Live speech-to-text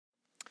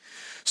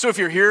So if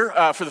you're here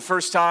for the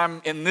first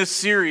time in this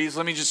series,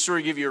 let me just sort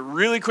of give you a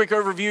really quick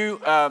overview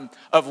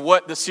of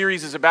what the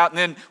series is about. And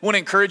then want to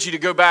encourage you to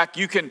go back.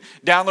 You can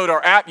download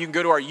our app. You can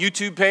go to our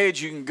YouTube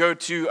page. You can go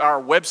to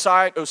our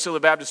website,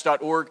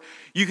 oscillabaptist.org.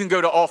 You can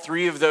go to all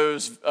three of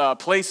those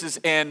places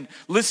and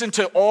listen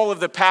to all of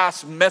the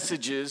past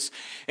messages.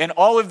 And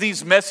all of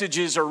these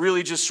messages are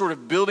really just sort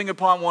of building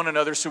upon one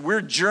another. So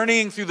we're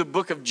journeying through the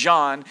book of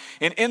John.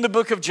 And in the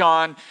book of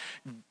John,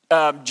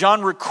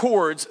 John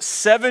records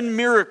 7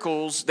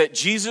 miracles that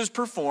Jesus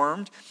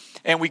performed,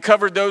 and we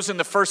covered those in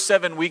the first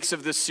 7 weeks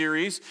of this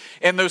series.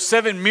 And those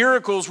 7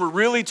 miracles were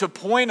really to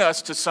point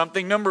us to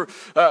something. Number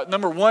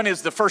one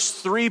is the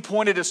first 3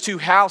 pointed us to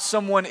how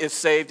someone is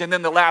saved, and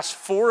then the last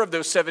 4 of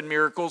those 7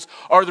 miracles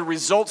are the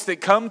results that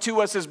come to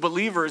us as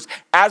believers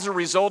as a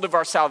result of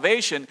our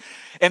salvation.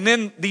 And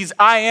then these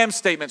I am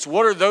statements,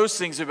 what are those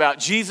things about?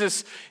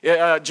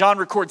 John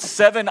records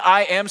 7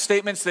 I am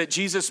statements that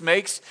Jesus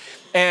makes.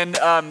 And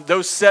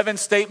those 7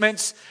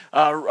 statements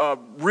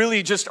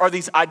really just are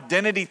these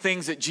identity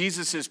things that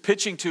Jesus is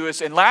pitching to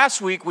us. And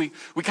last week, we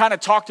kind of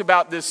talked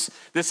about this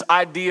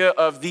idea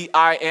of the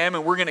I am,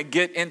 and we're going to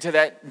get into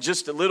that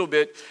just a little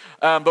bit.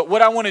 But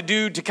what I want to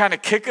do to kind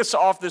of kick us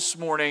off this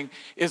morning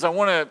is I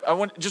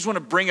just want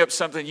to bring up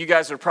something you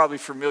guys are probably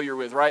familiar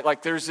with, right?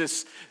 Like there's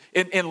this,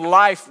 in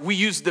life, we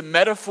use the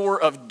metaphor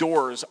of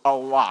doors a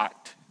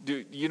lot.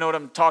 Do you know what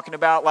I'm talking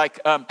about? Like,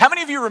 how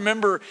many of you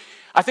remember,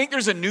 I think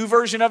there's a new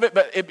version of it,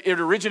 but it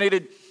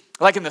originated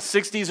like in the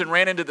 60s and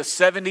ran into the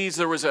 70s.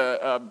 There was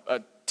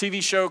a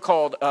TV show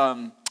called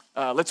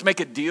Let's Make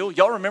a Deal.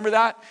 Y'all remember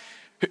that?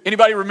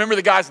 Anybody remember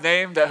the guy's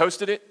name that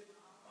hosted it?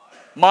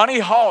 Monty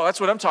Hall, that's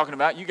what I'm talking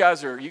about. You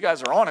guys are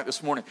on it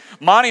this morning.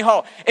 Monty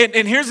Hall.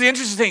 And here's the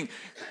interesting thing.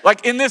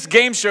 Like in this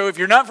game show, if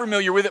you're not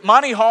familiar with it,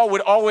 Monty Hall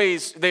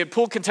they'd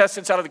pull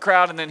contestants out of the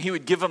crowd and then he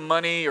would give them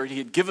money or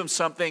he'd give them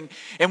something.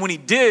 And when he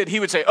did,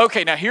 he would say,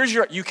 okay, now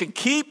you can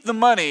keep the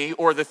money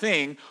or the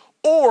thing,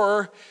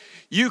 or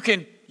you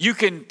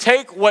can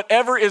take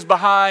whatever is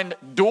behind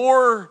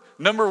door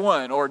number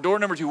 1 or door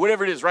number 2,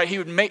 whatever it is, right?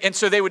 And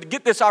so they would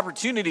get this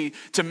opportunity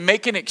to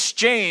make an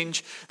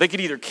exchange. They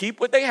could either keep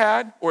what they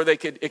had or they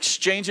could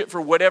exchange it for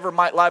whatever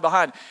might lie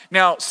behind.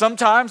 Now,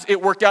 sometimes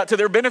it worked out to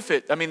their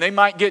benefit. I mean, they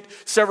might get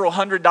several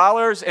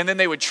 $100s and then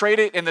they would trade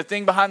it and the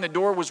thing behind the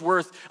door was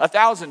worth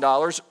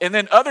 $1,000. And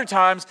then other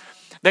times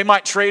they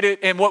might trade it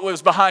and what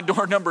was behind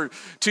door number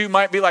 2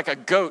 might be like a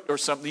goat or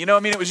something. You know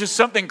what I mean? It was just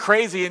something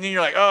crazy and then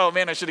you're like, oh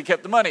man, I should have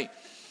kept the money.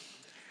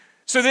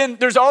 So then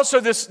there's also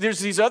there's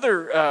these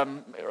other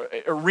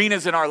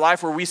arenas in our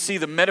life where we see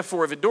the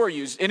metaphor of a door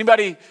used.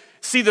 Anybody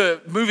see the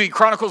movie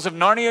Chronicles of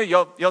Narnia?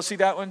 Y'all see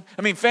that one?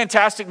 I mean,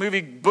 fantastic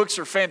movie. Books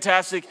are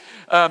fantastic.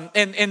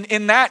 And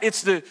in that,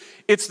 it's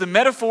the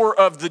metaphor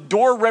of the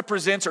door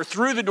represents, or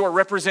through the door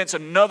represents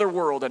another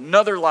world,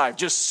 another life,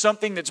 just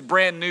something that's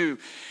brand new.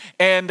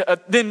 And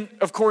then,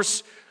 of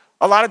course,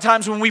 a lot of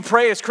times when we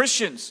pray as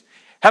Christians,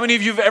 how many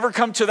of you have ever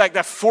come to like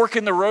that fork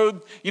in the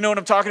road? You know what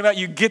I'm talking about?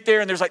 You get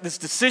there and there's like this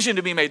decision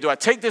to be made. Do I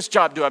take this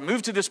job? Do I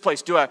move to this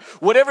place?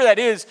 Whatever that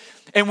is.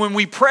 And when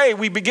we pray,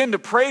 we begin to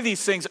pray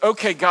these things.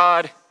 Okay,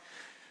 God,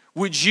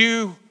 would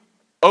you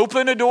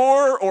open a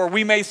door? Or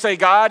we may say,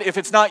 God, if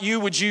it's not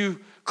you, would you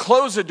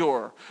close a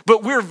door?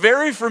 But we're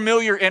very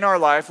familiar in our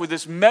life with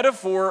this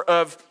metaphor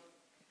of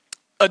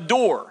a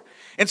door.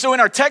 And so in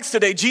our text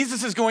today,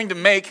 Jesus is going to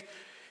make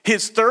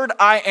his third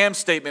I am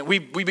statement. We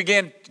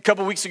began a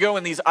couple weeks ago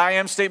in these I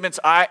am statements.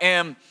 I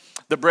am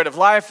the bread of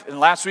life. And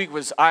last week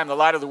was I am the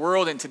light of the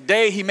world. And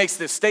today he makes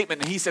this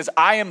statement and he says,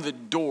 I am the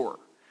door.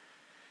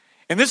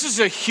 And this is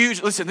a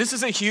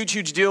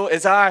huge deal.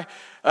 As I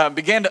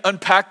began to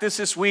unpack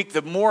this week,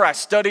 the more I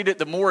studied it,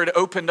 the more it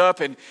opened up.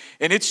 And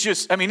it's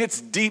just,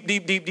 it's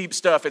deep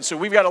stuff. And so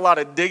we've got a lot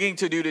of digging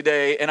to do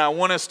today. And I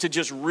want us to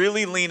just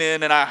really lean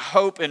in. And I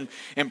hope and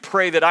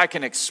pray that I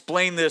can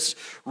explain this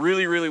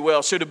really, really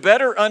well. So to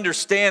better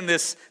understand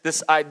this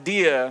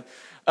idea,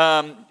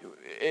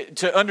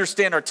 to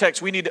understand our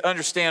text, we need to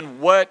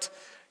understand what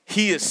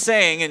he is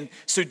saying. And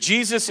so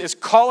Jesus is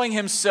calling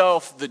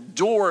himself the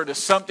door to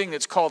something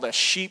that's called a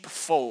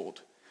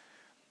sheepfold.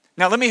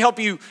 Now, let me help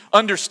you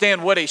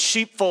understand what a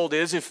sheepfold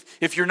is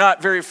if you're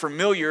not very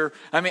familiar.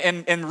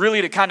 And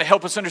really to kind of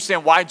help us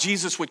understand why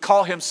Jesus would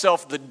call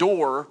himself the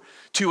door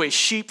to a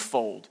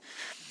sheepfold.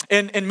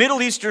 In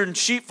Middle Eastern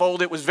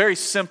sheepfold, it was very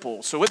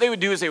simple. So what they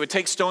would do is they would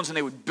take stones and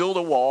they would build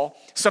a wall,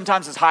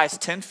 sometimes as high as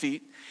 10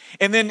 feet.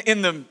 And then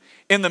in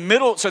the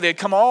middle, so they'd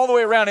come all the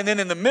way around, and then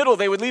in the middle,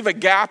 they would leave a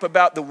gap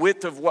about the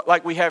width of what,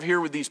 like we have here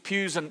with these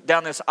pews and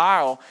down this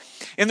aisle,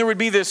 and there would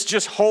be this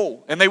just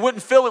hole, and they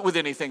wouldn't fill it with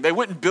anything. They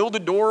wouldn't build a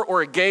door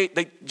or a gate.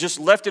 They just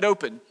left it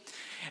open.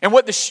 And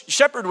what the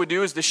shepherd would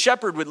do is the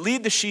shepherd would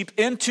lead the sheep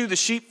into the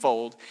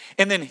sheepfold,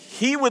 and then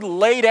he would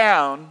lay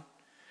down,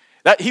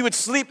 he would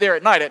sleep there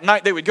at night. At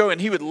night, they would go,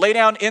 and he would lay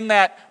down in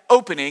that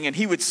opening, and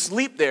he would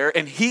sleep there,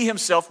 and he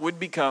himself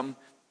would become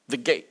the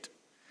gate.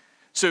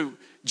 So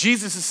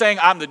Jesus is saying,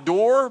 I'm the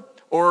door,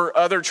 or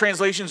other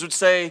translations would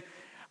say,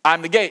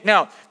 I'm the gate.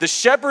 Now, the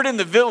shepherd in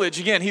the village,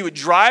 again, he would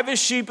drive his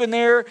sheep in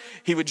there.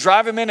 He would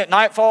drive them in at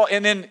nightfall.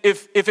 And then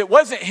if it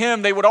wasn't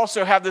him, they would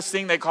also have this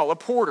thing they call a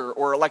porter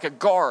or like a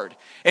guard.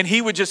 And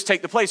he would just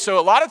take the place. So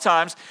a lot of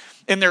times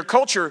in their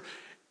culture,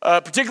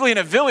 particularly in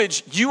a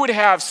village, you would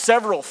have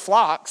several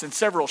flocks and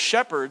several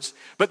shepherds,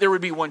 but there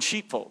would be one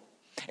sheepfold.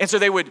 And so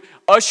they would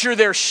usher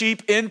their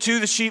sheep into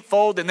the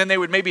sheepfold, and then they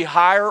would maybe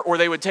hire, or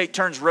they would take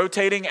turns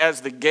rotating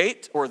as the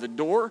gate or the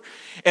door.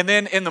 And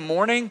then in the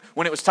morning,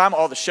 when it was time,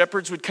 all the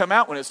shepherds would come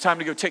out. When it was time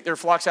to go take their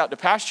flocks out to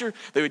pasture,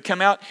 they would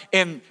come out.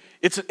 And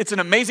it's an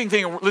amazing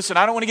thing. Listen,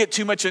 I don't want to get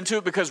too much into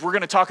it because we're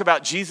going to talk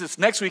about Jesus.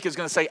 Next week is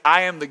going to say,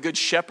 I am the good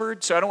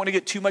shepherd. So I don't want to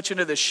get too much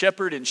into the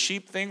shepherd and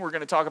sheep thing. We're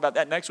going to talk about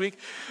that next week.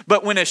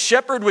 But when a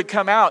shepherd would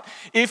come out,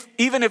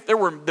 even if there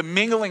were the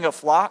mingling of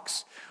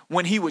flocks,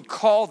 when he would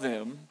call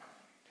them,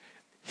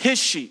 his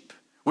sheep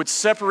would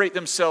separate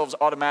themselves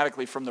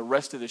automatically from the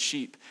rest of the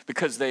sheep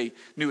because they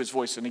knew his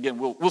voice. And again,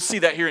 we'll see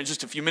that here in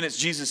just a few minutes.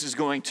 Jesus is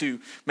going to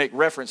make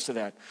reference to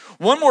that.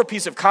 One more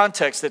piece of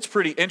context that's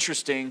pretty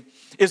interesting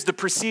is the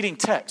preceding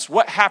text.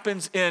 What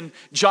happens in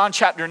John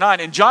chapter 9?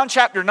 In John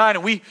chapter 9,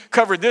 and we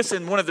covered this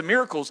in one of the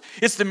miracles,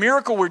 it's the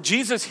miracle where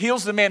Jesus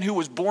heals the man who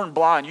was born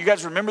blind. You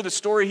guys remember the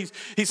story?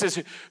 He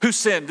says, who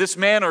sinned, this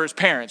man or his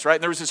parents, right?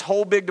 And there was this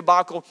whole big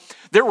debacle.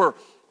 There were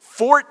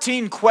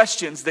 14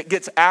 questions that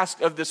gets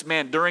asked of this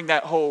man during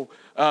that whole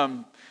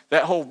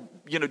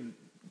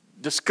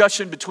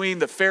discussion between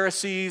the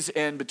Pharisees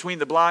and between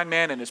the blind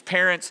man and his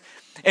parents.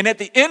 And at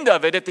the end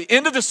of it, at the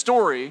end of the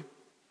story,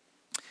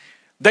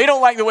 they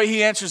don't like the way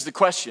he answers the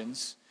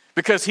questions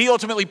because he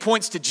ultimately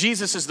points to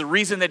Jesus as the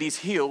reason that he's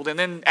healed and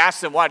then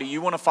asks them, why do you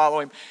want to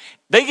follow him?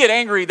 They get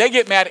angry, they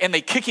get mad, and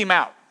they kick him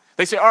out.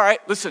 They say, all right,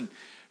 listen,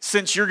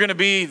 since you're going to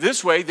be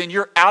this way, then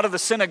you're out of the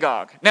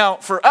synagogue. Now,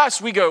 for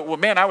us, we go, well,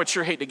 man, I would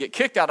sure hate to get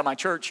kicked out of my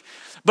church.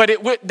 But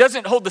it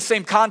doesn't hold the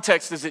same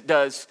context as it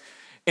does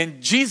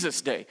in Jesus'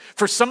 day.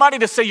 For somebody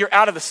to say you're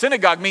out of the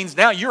synagogue means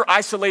now you're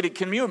isolated.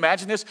 Can you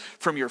imagine this?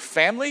 From your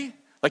family?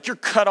 Like you're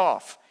cut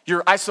off.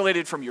 You're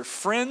isolated from your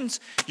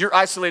friends. You're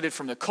isolated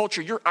from the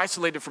culture. You're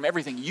isolated from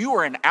everything. You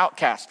are an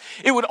outcast.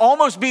 It would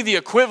almost be the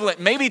equivalent,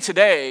 maybe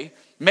today,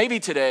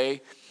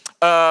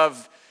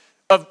 of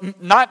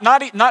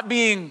not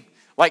being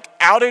like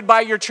outed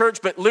by your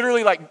church, but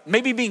literally like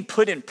maybe being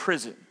put in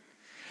prison.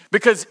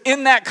 Because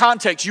in that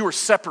context, you were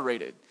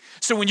separated.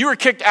 So when you were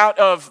kicked out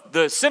of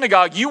the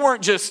synagogue, you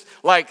weren't just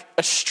like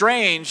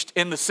estranged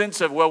in the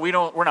sense of, well,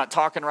 we're not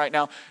talking right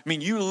now. I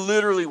mean, you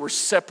literally were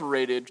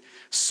separated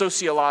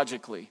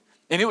sociologically.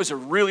 And it was a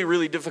really,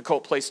 really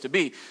difficult place to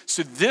be.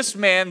 So this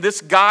man,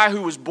 this guy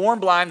who was born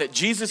blind that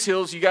Jesus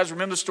heals, you guys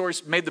remember the story,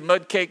 made the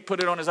mud cake, put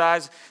it on his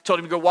eyes, told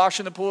him to go wash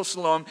in the pool of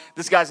Siloam.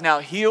 This guy's now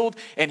healed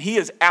and he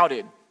is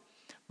outed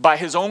by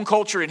his own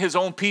culture and his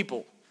own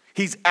people.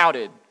 He's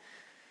outed.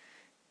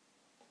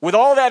 With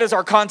all that as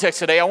our context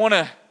today, I want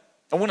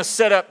to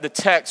set up the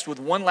text with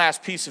one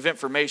last piece of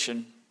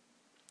information.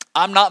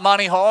 I'm not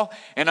Monty Hall,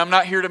 and I'm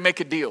not here to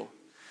make a deal.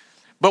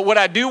 But what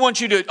I do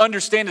want you to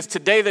understand is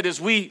today that as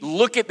we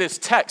look at this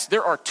text,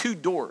 there are two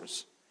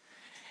doors.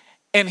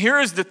 And here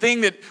is the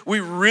thing that we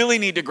really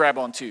need to grab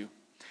onto.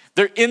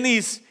 There in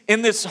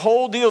this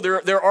whole deal,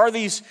 there are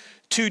these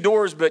two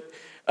doors, but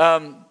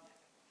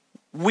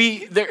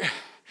we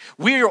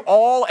are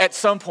all at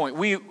some point,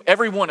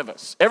 every one of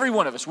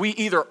us, we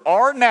either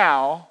are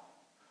now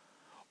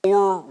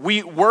or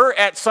we were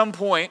at some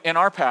point in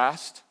our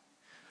past,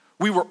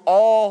 we were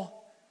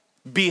all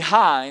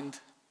behind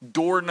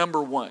door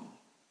number one.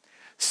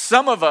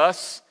 Some of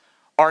us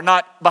are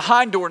not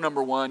behind door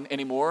number one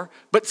anymore,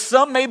 but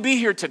some may be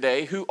here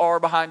today who are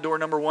behind door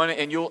number one,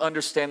 and you'll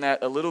understand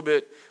that a little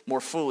bit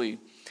more fully.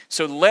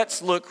 So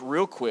let's look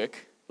real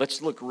quick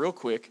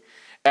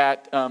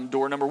at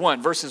door number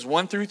one. Verses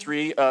 1 through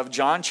 3 of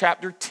John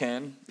chapter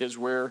 10 is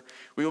where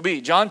we will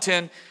be. John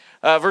 10,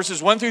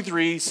 verses 1 through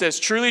 3 says,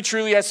 truly,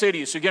 truly, I say to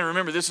you. So again,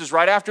 remember, this is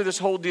right after this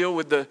whole deal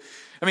with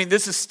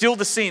this is still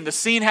the scene. The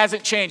scene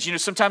hasn't changed. You know,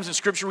 sometimes in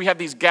Scripture we have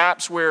these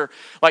gaps where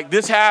like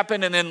this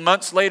happened and then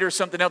months later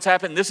something else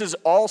happened. This is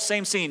all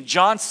same scene.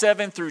 John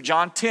 7 through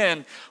John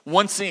 10,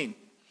 one scene.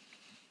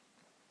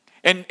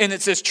 And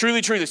it says, truly,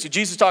 truly. So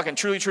Jesus talking,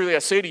 truly, truly, I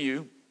say to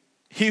you,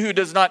 he who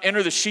does not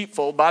enter the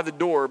sheepfold by the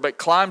door, but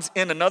climbs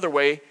in another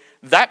way,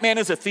 that man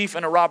is a thief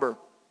and a robber.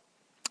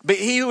 But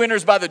he who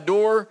enters by the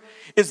door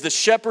is the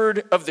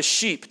shepherd of the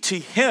sheep. To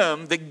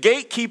him, the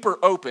gatekeeper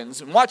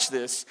opens. And watch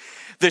this.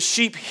 The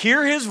sheep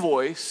hear his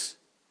voice,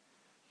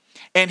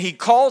 and he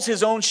calls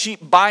his own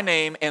sheep by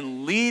name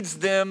and leads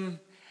them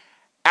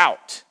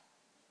out.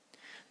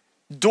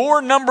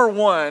 Door number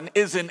one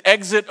is an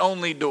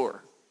exit-only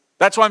door.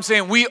 That's why I'm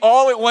saying we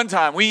all at one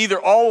time, we've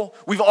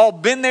all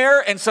been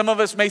there, and some of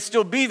us may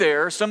still be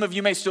there. Some of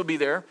you may still be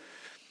there.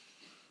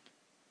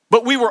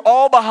 But we were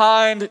all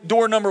behind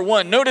door number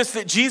one. Notice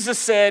that Jesus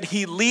said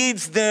he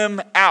leads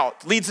them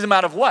out. Leads them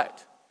out of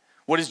what?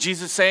 What is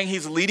Jesus saying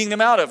he's leading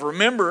them out of?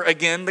 Remember,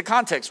 again, the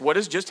context. What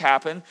has just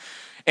happened?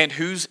 And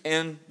who's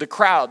in the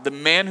crowd? The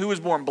man who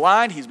was born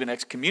blind, he's been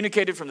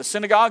excommunicated from the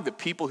synagogue. The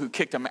people who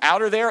kicked him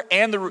out are there.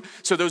 And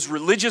so those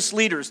religious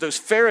leaders, those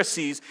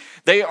Pharisees,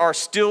 they are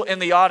still in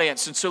the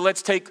audience. And so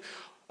let's take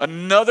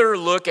another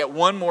look at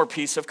one more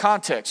piece of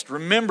context.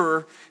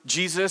 Remember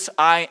Jesus'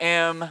 I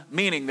am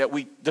meaning that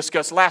we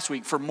discussed last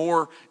week. For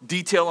more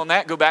detail on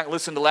that, go back and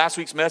listen to last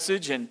week's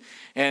message and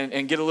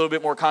get a little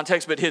bit more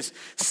context. But his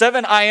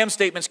 7 I am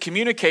statements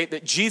communicate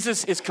that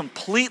Jesus is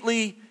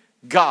completely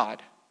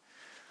God.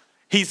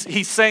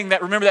 He's saying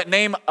that, remember that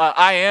name,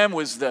 I am,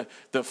 was the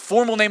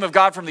formal name of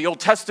God from the Old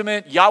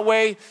Testament,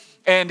 Yahweh.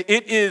 And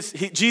it is,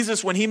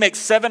 Jesus, when he makes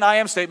 7 I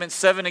am statements,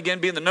 7 again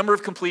being the number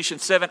of completion,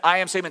 7 I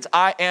am statements,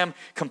 I am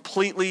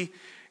completely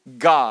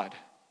God.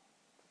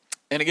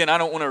 And again, I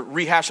don't want to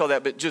rehash all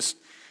that, but just,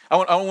 I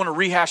want to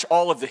rehash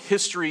all of the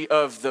history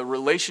of the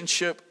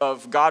relationship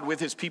of God with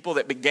his people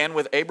that began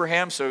with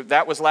Abraham. So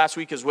that was last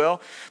week as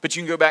well. But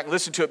you can go back and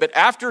listen to it. But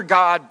after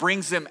God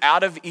brings them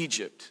out of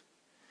Egypt,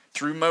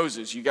 through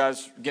Moses. You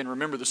guys, again,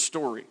 remember the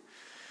story.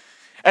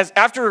 As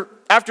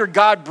after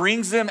God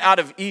brings them out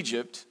of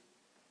Egypt,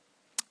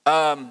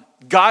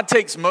 God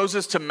takes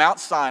Moses to Mount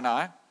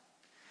Sinai,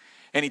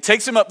 and he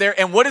takes him up there.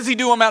 And what does he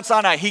do on Mount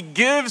Sinai? He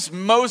gives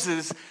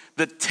Moses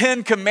the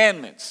 10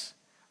 Commandments,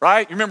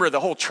 right? You remember the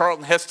whole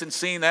Charlton Heston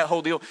scene, that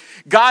whole deal?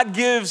 God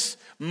gives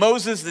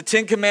Moses the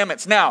 10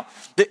 Commandments. Now,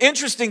 the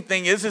interesting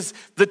thing is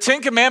the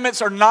 10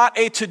 Commandments are not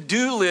a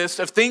to-do list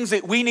of things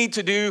that we need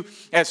to do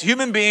as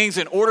human beings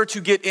in order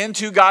to get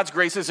into God's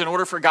graces, in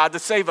order for God to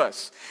save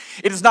us.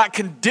 It is not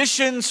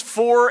conditions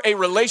for a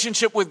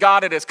relationship with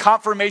God. It is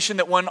confirmation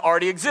that one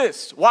already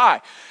exists. Why?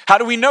 How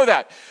do we know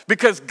that?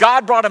 Because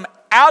God brought them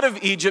out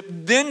of Egypt,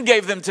 then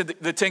gave them to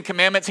the 10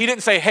 Commandments. He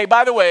didn't say, hey,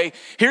 by the way,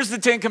 here's the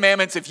 10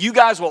 Commandments. If you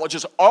guys will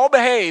just all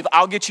behave,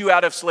 I'll get you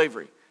out of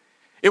slavery.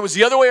 It was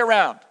the other way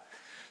around.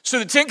 So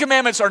the 10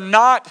 Commandments are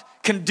not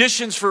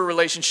conditions for a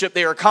relationship.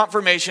 They are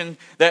confirmation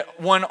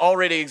that one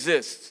already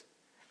exists.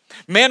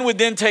 Man would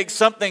then take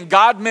something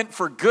God meant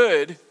for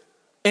good,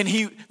 and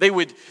they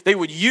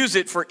would use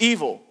it for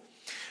evil.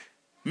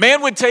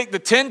 Man would take the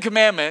 10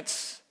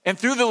 Commandments, and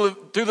through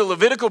the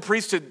Levitical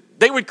priesthood,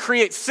 they would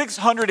create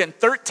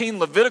 613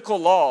 Levitical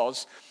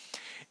laws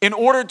in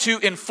order to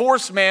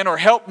enforce man or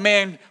help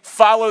man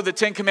follow the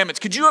 10 Commandments.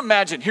 Could you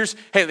imagine, here's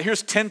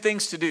 10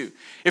 things to do.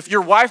 If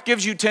your wife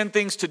gives you 10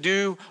 things to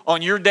do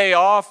on your day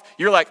off,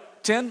 you're like,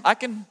 10? I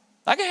can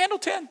handle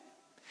 10.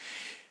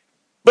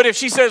 But if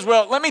she says,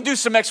 well, let me do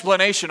some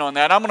explanation on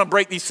that. I'm going to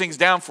break these things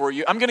down for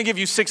you. I'm going to give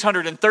you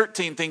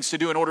 613 things to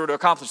do in order to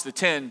accomplish the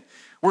 10.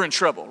 We're in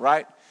trouble,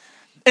 right?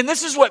 And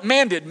this is what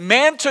man did.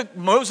 Man took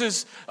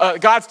Moses,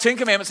 God's 10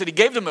 Commandments that he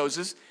gave to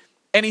Moses,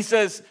 and he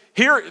says,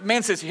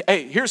 man says,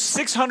 hey, here's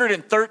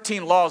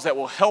 613 laws that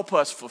will help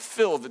us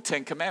fulfill the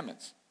 10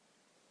 Commandments.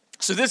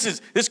 So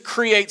this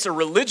creates a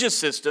religious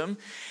system,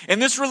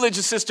 and this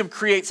religious system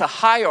creates a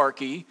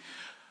hierarchy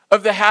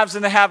of the haves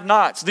and the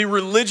have-nots. The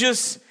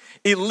religious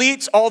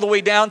elites all the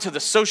way down to the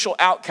social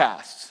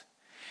outcasts.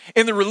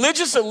 And the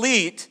religious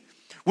elite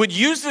would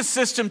use this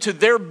system to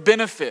their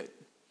benefit.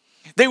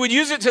 They would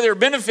use it to their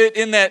benefit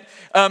in that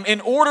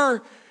in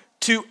order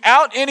to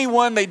out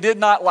anyone they did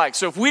not like.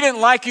 So if we didn't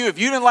like you, if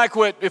we didn't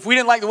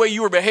like the way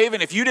you were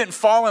behaving, if you didn't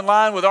fall in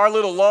line with our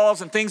little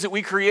laws and things that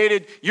we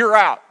created, you're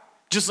out.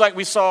 Just like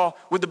we saw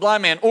with the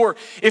blind man. Or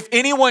if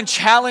anyone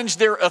challenged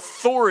their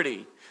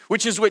authority,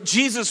 which is what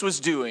Jesus was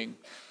doing,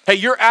 hey,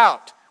 you're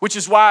out. Which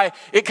is why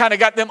it kind of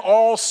got them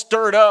all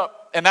stirred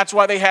up. And that's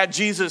why they had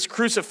Jesus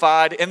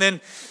crucified. And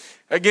then,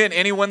 again,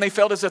 anyone they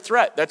felt as a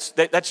threat. That's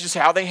just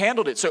how they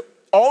handled it. So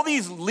all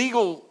these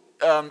legal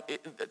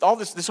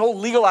this whole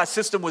legalized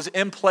system was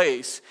in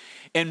place,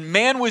 and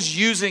man was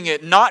using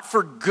it not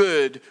for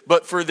good,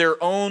 but for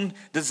their own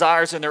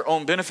desires and their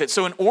own benefits.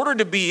 So in order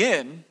to be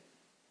in,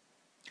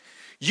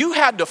 you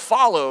had to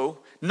follow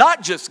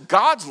not just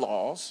God's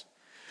laws,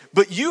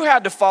 but you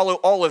had to follow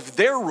all of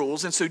their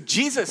rules. And so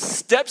Jesus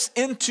steps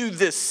into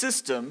this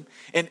system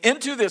and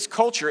into this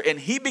culture, and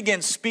he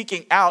begins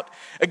speaking out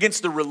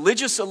against the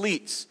religious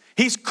elites.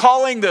 He's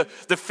calling the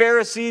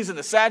Pharisees and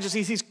the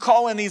Sadducees, he's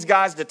calling these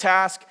guys to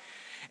task,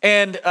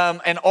 and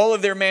all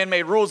of their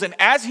man-made rules. And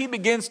as he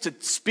begins to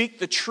speak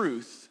the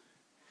truth,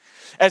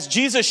 as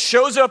Jesus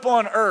shows up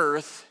on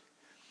earth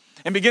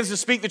and begins to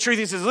speak the truth,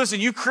 he says, listen,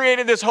 you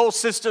created this whole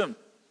system.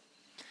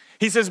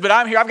 He says, but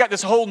I'm here. I've got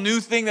this whole new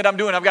thing that I'm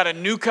doing. I've got a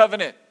new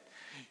covenant.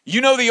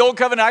 You know the old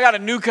covenant. I got a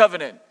new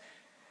covenant.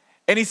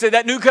 And he said,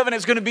 that new covenant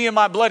is going to be in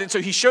my blood. And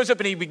so he shows up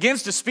and he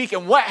begins to speak.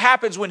 And what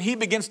happens when he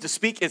begins to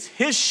speak is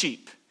his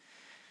sheep,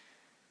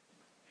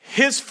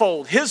 his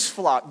fold, his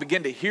flock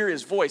begin to hear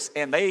his voice,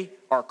 and they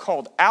are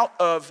called out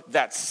of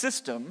that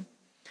system.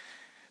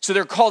 So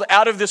they're called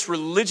out of this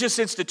religious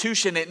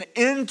institution and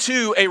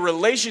into a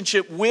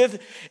relationship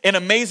with an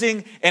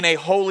amazing and a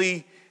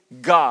holy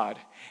God.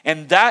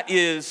 And that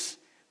is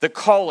the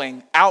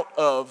calling out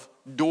of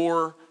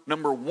door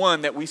number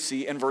 1 that we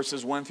see in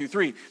verses 1 through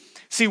 3.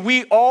 See,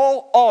 we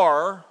all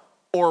are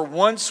or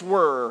once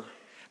were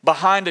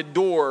behind a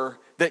door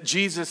that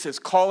Jesus is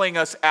calling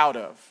us out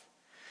of.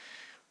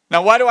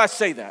 Now, why do I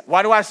say that?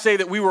 Why do I say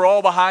that we were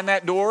all behind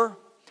that door?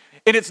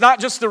 And it's not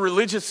just the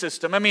religious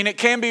system. I mean, it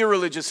can be a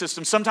religious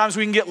system. Sometimes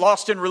we can get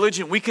lost in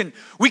religion. We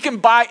can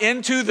buy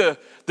into the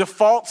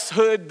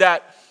falsehood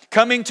that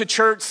coming to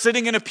church,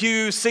 sitting in a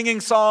pew, singing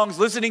songs,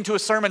 listening to a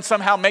sermon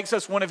somehow makes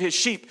us one of his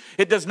sheep.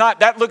 It does not.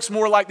 That looks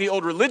more like the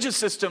old religious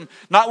system,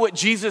 not what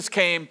Jesus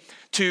came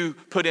to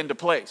put into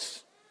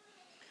place.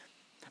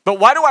 But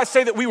why do I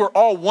say that we were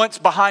all once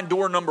behind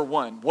door number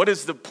one? What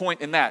is the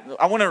point in that?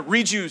 I want to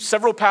read you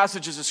several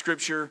passages of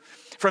scripture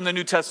from the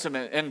New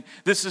Testament. And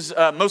this is,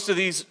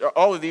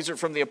 all of these are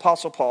from the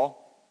Apostle Paul.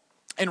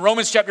 In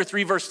Romans chapter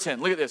 3, verse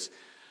 10, look at this.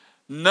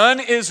 None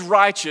is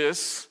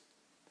righteous,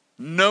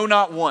 no,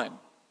 not one.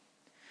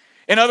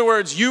 In other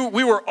words,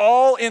 we were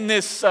all in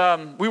this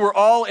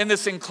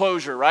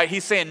enclosure, right?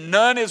 He's saying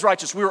none is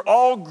righteous. We were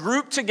all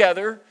grouped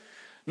together.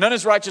 None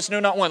is righteous, no,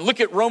 not one. Look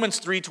at Romans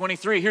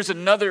 3:23. Here's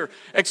another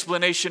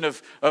explanation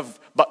of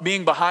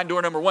being behind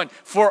door number one.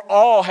 For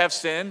all have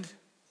sinned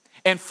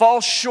and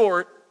fall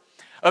short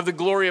of the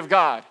glory of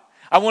God.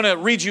 I want to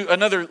read you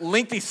another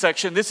lengthy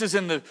section. This is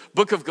in the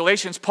book of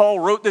Galatians. Paul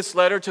wrote this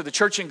letter to the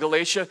church in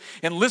Galatia.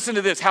 And listen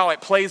to this, how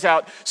it plays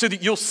out, so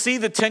that you'll see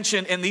the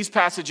tension in these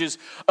passages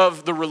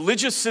of the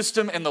religious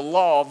system and the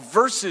law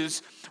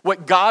versus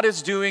what God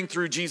is doing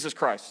through Jesus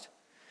Christ.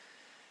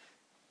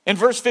 In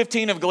verse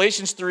 15 of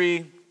Galatians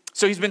 3,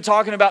 so he's been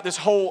talking about this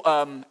whole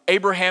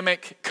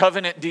Abrahamic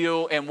covenant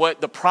deal and what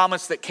the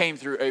promise that came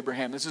through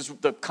Abraham. This is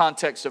the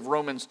context of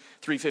Romans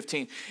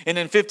 3:15. And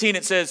in 15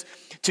 it says,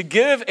 to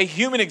give a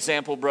human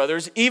example,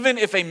 brothers, even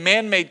if a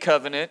man-made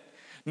covenant,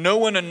 no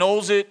one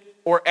annuls it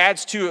or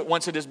adds to it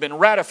once it has been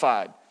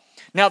ratified.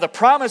 Now the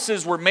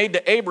promises were made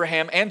to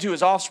Abraham and to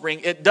his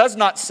offspring. It does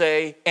not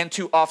say, and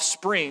to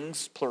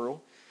offsprings,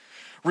 plural,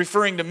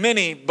 referring to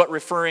many, but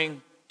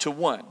referring to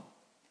one.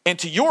 And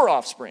to your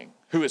offspring,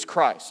 who is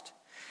Christ.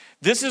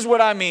 This is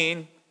what I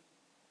mean.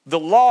 The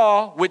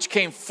law, which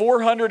came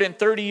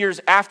 430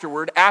 years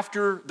afterward,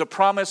 after the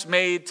promise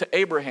made to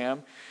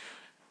Abraham,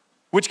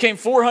 which came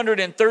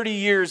 430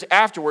 years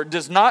afterward,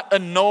 does not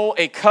annul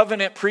a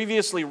covenant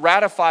previously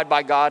ratified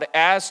by God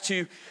as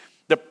to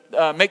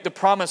make the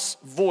promise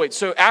void.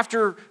 So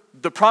after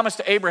the promise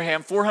to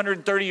Abraham,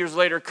 430 years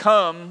later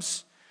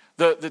comes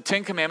the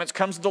Ten Commandments,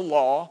 comes the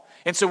law.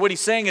 And so what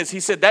he's saying is, he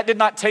said that did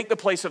not take the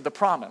place of the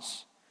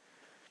promise.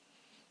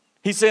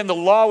 He's saying the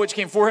law, which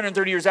came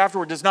 430 years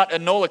afterward, does not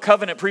annul a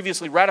covenant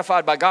previously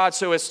ratified by God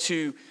so as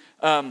to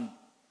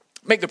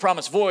make the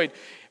promise void.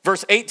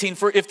 Verse 18,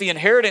 for if the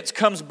inheritance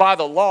comes by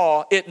the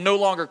law, it no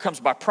longer comes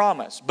by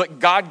promise. But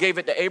God gave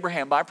it to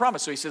Abraham by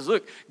promise. So he says,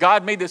 look,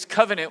 God made this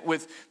covenant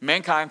with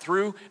mankind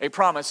through a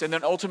promise. And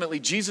then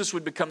ultimately Jesus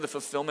would become the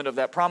fulfillment of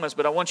that promise.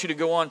 But I want you to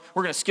go on.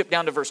 We're going to skip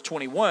down to verse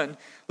 21.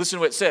 Listen to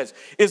what it says.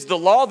 Is the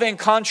law then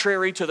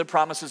contrary to the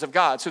promises of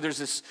God? So there's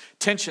this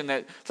tension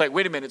that it's like,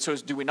 wait a minute. So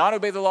do we not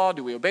obey the law?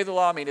 Do we obey the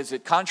law? I mean, is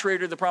it contrary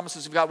to the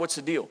promises of God? What's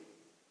the deal?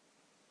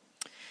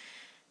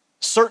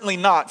 Certainly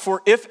not.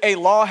 For if a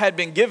law had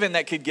been given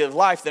that could give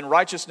life, then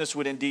righteousness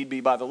would indeed be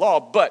by the law.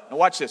 But, now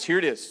watch this, here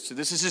it is. So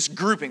this is this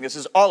grouping, this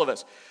is all of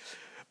us.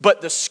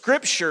 But the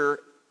scripture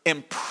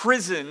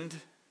imprisoned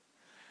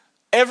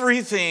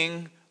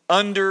everything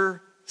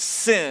under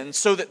sin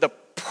so that the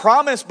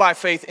promise by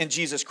faith in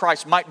Jesus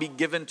Christ might be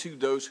given to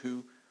those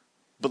who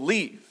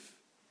believe.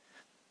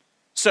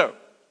 So,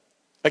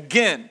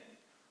 again,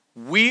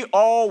 we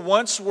all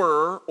once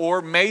were,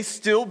 or may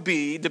still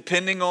be,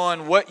 depending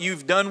on what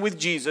you've done with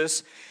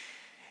Jesus,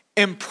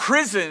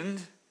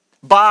 imprisoned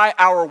by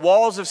our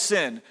walls of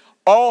sin.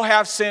 All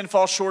have sinned,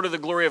 fall short of the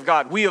glory of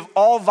God. We have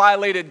all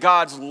violated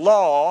God's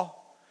law,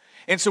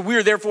 and so we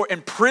are therefore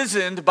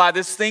imprisoned by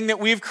this thing that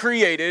we've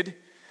created.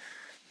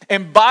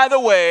 And by the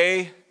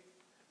way,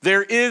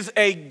 there is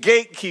a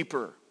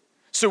gatekeeper.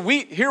 So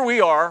here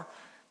we are.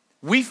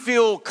 We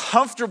feel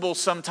comfortable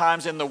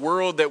sometimes in the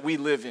world that we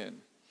live in.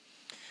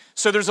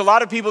 So there's a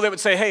lot of people that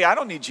would say, hey, I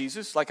don't need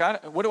Jesus. Like,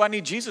 what do I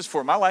need Jesus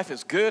for? My life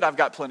is good. I've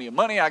got plenty of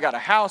money. I got a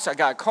house. I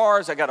got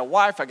cars. I got a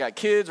wife. I got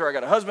kids, or I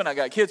got a husband. I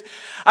got kids.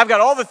 I've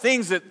got all the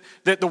things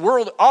that the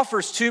world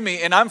offers to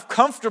me, and I'm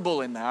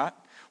comfortable in that.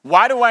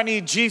 Why do I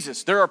need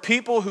Jesus? There are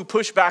people who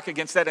push back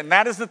against that, and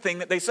that is the thing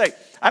that they say.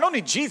 I don't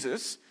need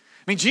Jesus.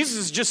 I mean, Jesus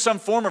is just some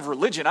form of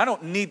religion. I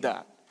don't need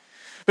that.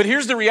 But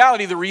here's the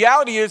reality. The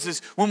reality is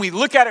when we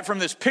look at it from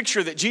this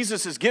picture that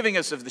Jesus is giving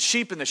us of the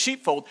sheep and the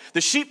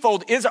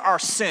sheepfold is our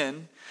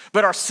sin,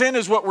 but our sin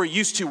is what we're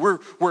used to.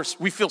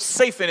 We feel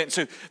safe in it.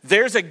 So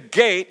there's a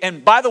gate,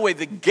 and by the way,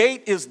 the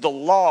gate is the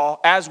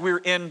law as we're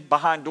in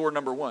behind door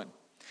number one.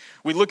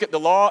 We look at the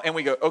law and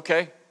we go,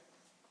 okay,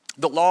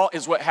 the law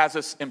is what has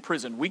us in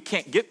prison. We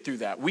can't get through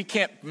that. We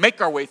can't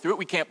make our way through it.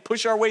 We can't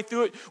push our way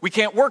through it. We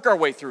can't work our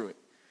way through it.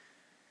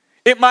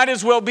 It might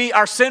as well be,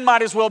 our sin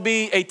might as well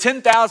be a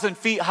 10,000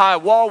 feet high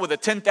wall with a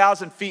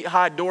 10,000 feet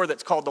high door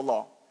that's called the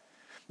law.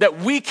 That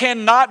we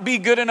cannot be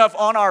good enough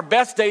on our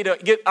best day to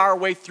get our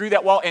way through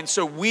that wall. And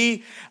so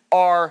we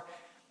are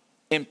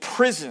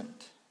imprisoned.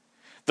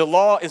 The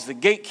law is the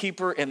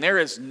gatekeeper and there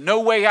is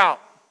no way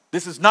out.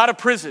 This is not a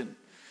prison.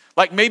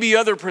 like maybe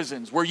other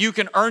prisons where you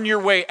can earn your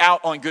way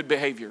out on good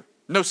behavior.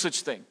 No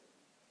such thing.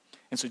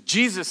 And so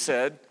Jesus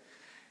said,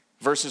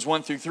 verses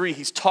 1-3,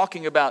 he's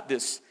talking about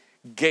this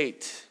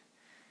gate.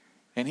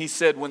 And he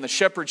said, when the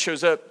shepherd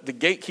shows up, the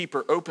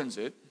gatekeeper opens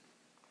it.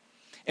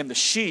 And the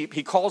sheep,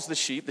 he calls the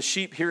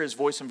sheep hear his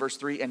voice in verse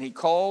 3, and he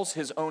calls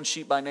his own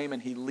sheep by name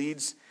and he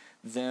leads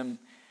them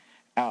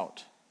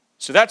out.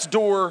 So that's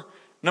door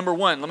number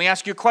one. Let me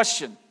ask you a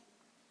question.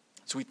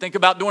 So we think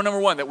about door number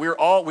one, that we've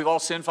all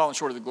sinned, fallen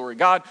short of the glory of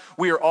God.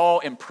 We are all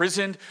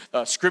imprisoned.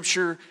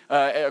 Scripture,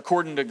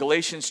 according to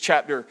Galatians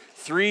chapter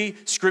 3,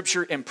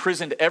 Scripture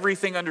imprisoned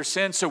everything under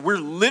sin. So we're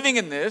living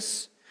in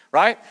this,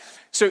 right?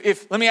 So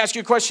let me ask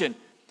you a question.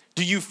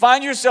 Do you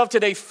find yourself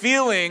today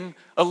feeling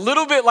a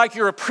little bit like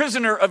you're a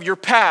prisoner of your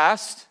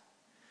past,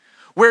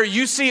 where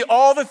you see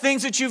all the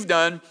things that you've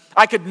done?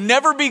 I could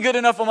never be good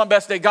enough on my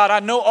best day. God, I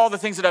know all the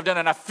things that I've done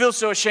and I feel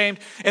so ashamed.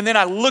 And then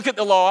I look at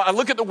the law, I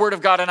look at the word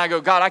of God and I go,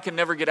 God, I can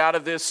never get out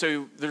of this.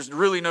 So there's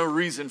really no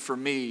reason for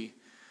me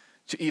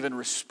to even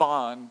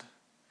respond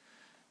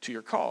to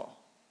your call.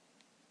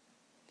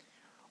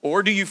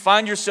 Or do you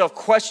find yourself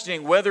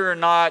questioning whether or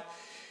not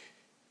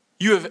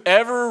you have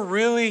ever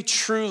really,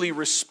 truly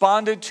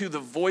responded to the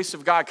voice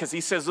of God? Because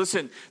he says,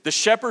 listen, the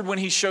shepherd, when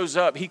he shows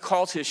up, he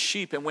calls his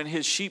sheep. And when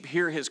his sheep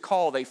hear his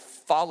call, they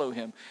follow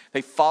him.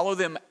 They follow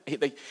them.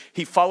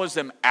 He follows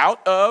them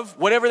out of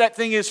whatever that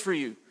thing is for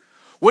you.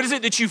 What is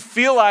it that you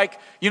feel like,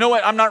 you know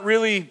what, I've never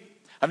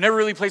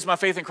really placed my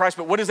faith in Christ,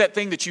 but what is that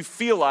thing that you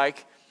feel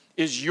like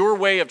is your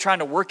way of trying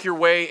to work your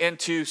way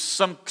into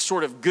some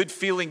sort of good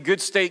feeling, good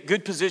state,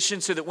 good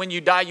position, so that when you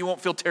die, you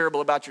won't feel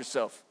terrible about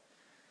yourself?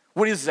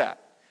 What is that?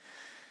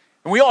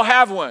 And we all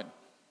have one.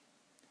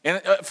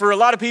 And for a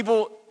lot of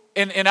people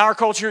in our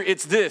culture,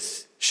 it's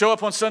this. Show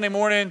up on Sunday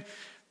morning,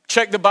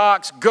 check the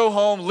box, go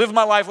home, live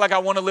my life like I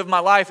want to live my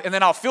life, and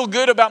then I'll feel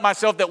good about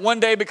myself that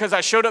one day, because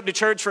I showed up to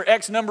church for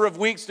X number of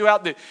weeks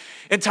throughout the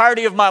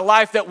entirety of my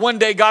life, that one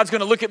day God's going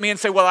to look at me and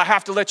say, well, I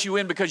have to let you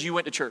in because you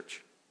went to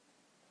church.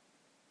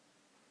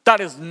 That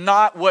is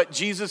not what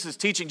Jesus is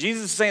teaching.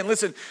 Jesus is saying,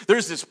 listen,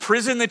 there's this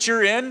prison that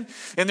you're in,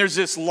 and there's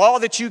this law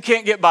that you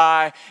can't get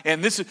by,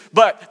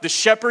 but the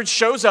shepherd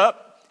shows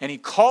up, and he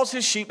calls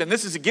his sheep, and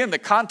this is, again, the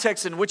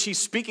context in which he's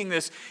speaking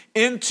this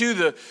into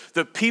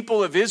the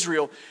people of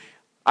Israel.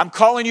 I'm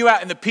calling you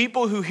out, and the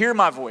people who hear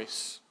my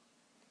voice,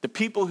 the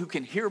people who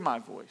can hear my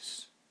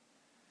voice,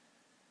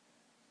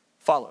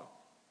 follow.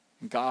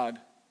 And God,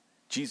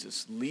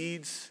 Jesus,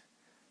 leads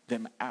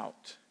them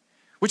out.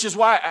 Which is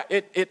why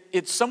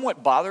it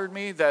somewhat bothered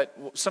me that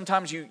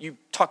sometimes you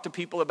talk to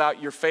people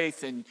about your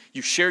faith and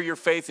you share your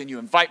faith and you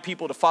invite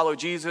people to follow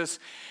Jesus.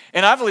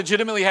 And I've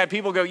legitimately had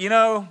people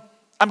go,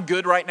 I'm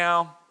good right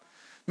now.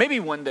 Maybe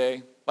one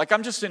day. Like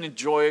I'm just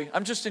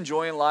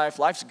enjoying life.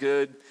 Life's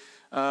good.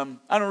 I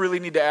don't really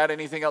need to add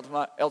anything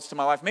else to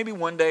my life. Maybe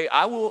one day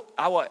I will.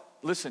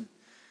 Listen,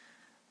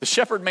 the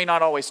shepherd may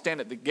not always stand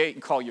at the gate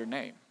and call your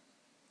name.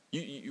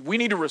 We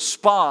need to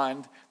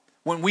respond.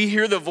 When we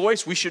hear the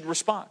voice, we should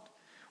respond.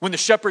 When the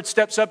shepherd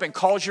steps up and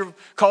calls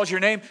your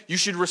name, you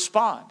should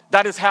respond.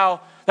 That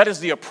is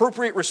the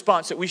appropriate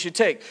response that we should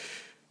take.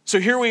 So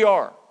here we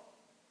are.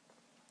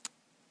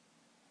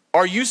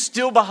 Are you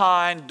still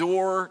behind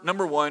door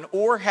number one,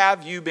 or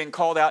have you been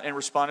called out and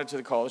responded to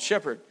the call of the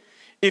shepherd?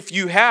 If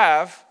you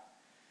have,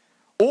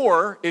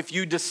 or if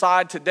you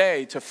decide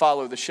today to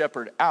follow the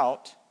shepherd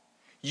out,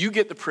 you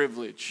get the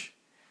privilege,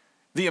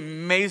 the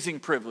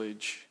amazing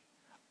privilege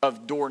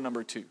of door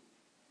number two.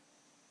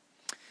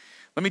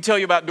 Let me tell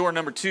you about door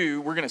number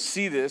two. We're going to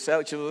see this.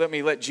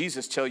 Actually, let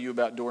Jesus tell you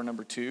about door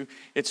number two.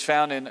 It's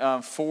found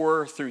in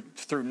 4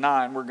 through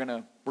 9. We're going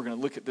to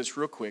look at this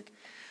real quick.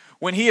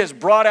 When he has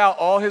brought out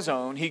all his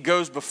own, he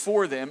goes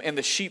before them, and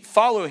the sheep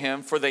follow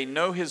him, for they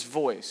know his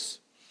voice.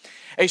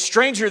 A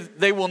stranger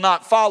they will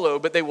not follow,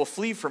 but they will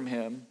flee from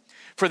him,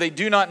 for they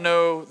do not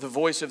know the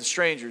voice of the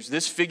strangers.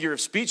 This figure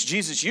of speech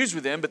Jesus used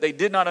with them, but they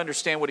did not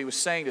understand what he was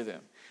saying to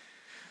them.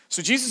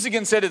 So Jesus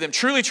again said to them,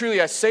 truly,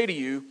 truly, I say to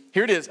you,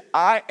 here it is,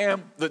 I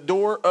am the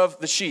door of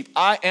the sheep.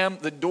 I am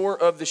the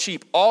door of the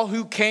sheep. All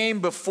who came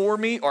before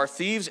me are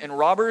thieves and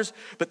robbers,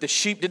 but the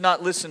sheep did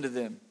not listen to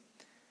them.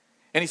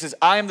 And he says,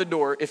 I am the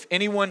door. If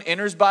anyone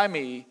enters by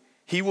me,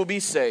 he will be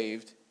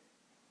saved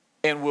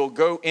and will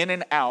go in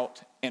and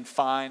out and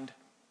find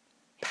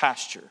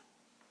pasture.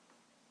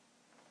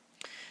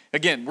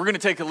 Again, we're going to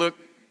take a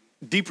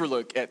deeper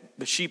look at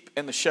the sheep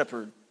and the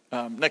shepherd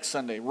next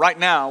Sunday. Right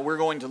now, we're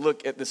going to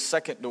look at the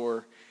second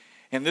door,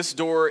 and this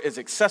door is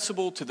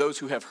accessible to those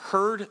who have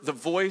heard the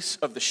voice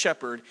of the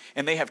shepherd,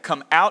 and they have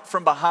come out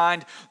from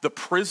behind the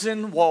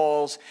prison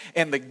walls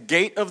and the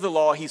gate of the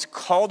law. He's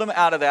called them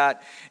out of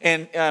that,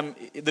 and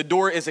the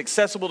door is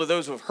accessible to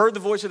those who have heard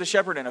the voice of the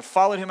shepherd and have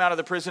followed him out of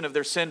the prison of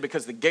their sin,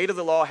 because the gate of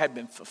the law had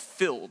been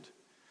fulfilled.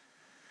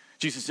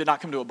 Jesus did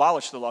not come to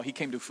abolish the law. He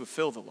came to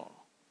fulfill the law.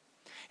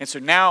 And so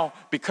now,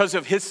 because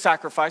of his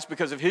sacrifice,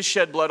 because of his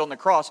shed blood on the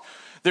cross,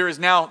 there is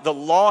now, the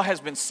law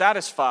has been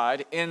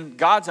satisfied in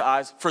God's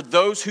eyes for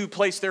those who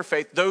place their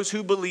faith, those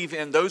who believe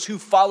in, those who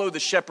follow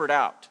the shepherd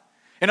out.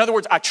 In other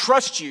words, I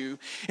trust you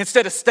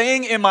instead of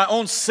staying in my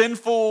own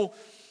sinful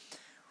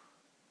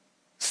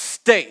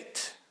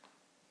state.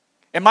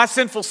 And my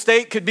sinful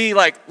state could be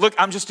like, look,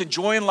 I'm just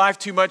enjoying life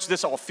too much.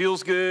 This all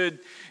feels good.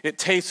 It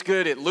tastes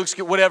good. It looks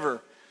good,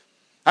 whatever.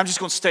 I'm just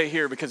going to stay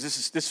here because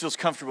this feels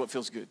comfortable. It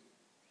feels good.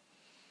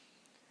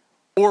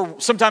 Or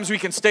sometimes we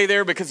can stay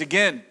there because,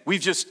 again,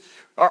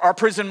 our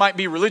prison might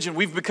be religion.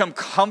 We've become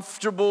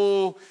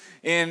comfortable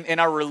in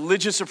our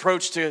religious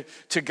approach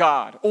to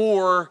God.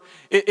 Or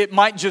it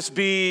might just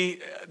be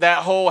that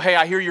whole, hey,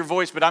 I hear your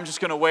voice, but I'm just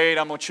going to wait.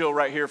 I'm going to chill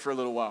right here for a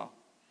little while.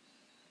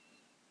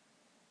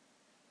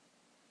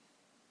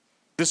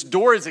 This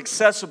door is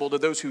accessible to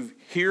those who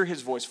hear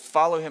his voice,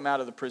 follow him out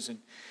of the prison.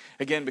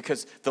 Again,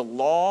 because the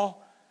law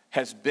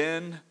has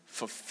been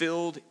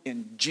fulfilled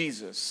in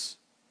Jesus.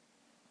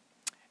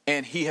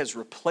 And he has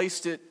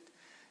replaced it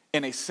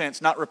in a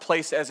sense, not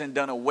replaced as in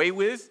done away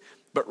with,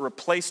 but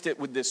replaced it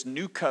with this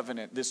new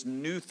covenant, this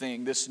new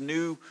thing, this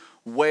new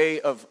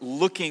way of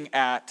looking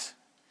at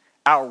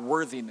our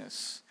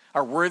worthiness.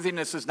 Our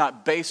worthiness is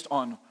not based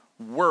on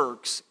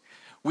works.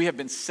 We have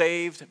been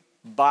saved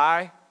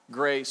by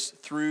grace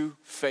through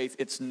faith.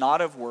 It's not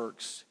of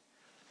works,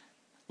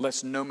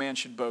 lest no man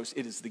should boast.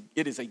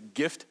 It is a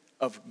gift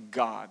of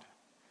God.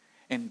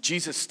 And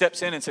Jesus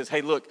steps in and says,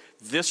 hey, look,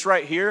 this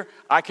right here,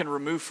 I can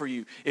remove for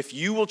you. If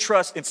you will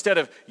trust, instead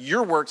of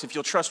your works, if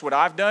you'll trust what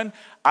I've done,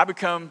 I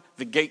become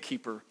the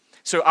gatekeeper.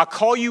 So I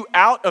call you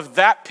out of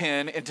that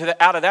pen,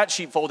 out of that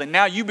sheepfold, and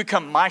now you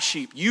become my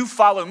sheep. You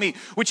follow me,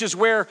 which is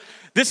where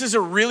this is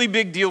a really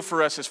big deal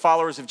for us as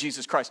followers of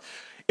Jesus Christ.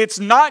 It's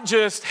not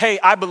just, hey,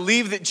 I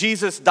believe that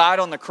Jesus died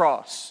on the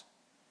cross.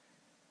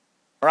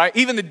 All right?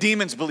 Even the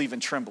demons believe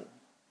and tremble.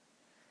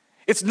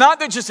 It's not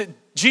that just that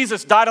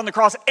Jesus died on the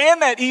cross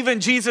and that even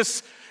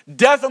Jesus'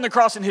 death on the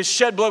cross and his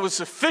shed blood was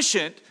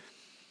sufficient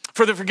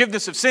for the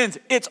forgiveness of sins.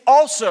 It's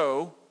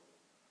also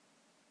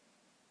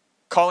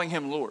calling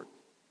him Lord.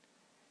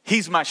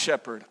 He's my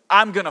shepherd.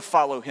 I'm going to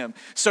follow him.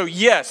 So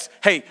yes,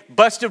 hey,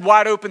 busted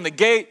wide open the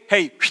gate.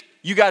 Hey,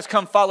 you guys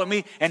come follow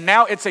me. And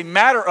now it's a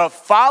matter of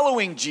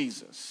following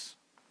Jesus.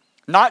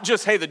 Not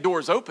just, hey, the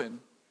door's open.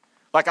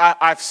 Like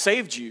I've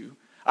saved you.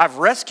 I've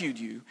rescued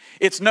you.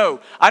 It's no,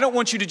 I don't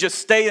want you to just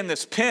stay in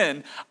this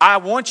pen. I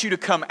want you to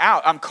come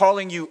out. I'm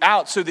calling you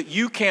out so that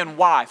you can,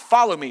 why?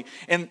 Follow me.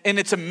 And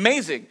it's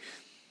amazing.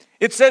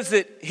 It says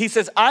that, he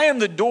says, I am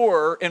the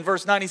door. In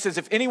verse 9, he says,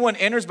 if anyone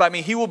enters by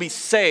me, he will be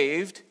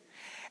saved.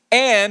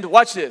 And,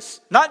 watch this,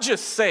 not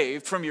just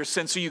saved from your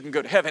sins so you can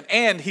go to heaven.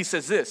 And he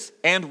says this,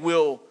 and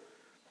will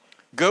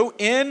go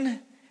in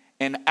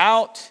and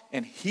out,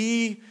 and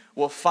he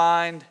will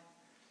find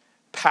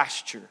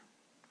pasture.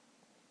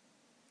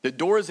 The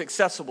door is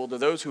accessible to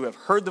those who have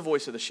heard the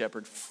voice of the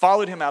shepherd,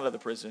 followed him out of the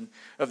prison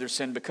of their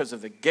sin because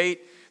of the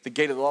gate. The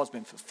gate of the law has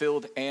been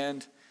fulfilled,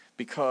 and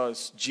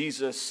because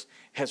Jesus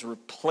has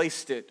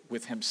replaced it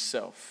with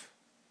himself.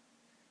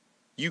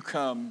 You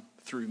come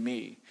through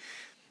me.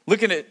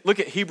 Look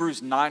at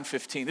Hebrews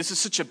 9:15. This is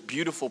such a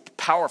beautiful,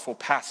 powerful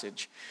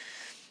passage.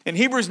 In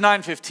Hebrews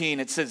 9:15,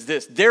 it says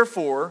this,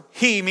 therefore,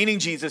 he, meaning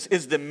Jesus,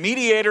 is the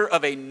mediator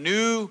of a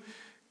new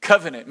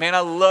covenant. Man, I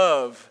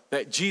love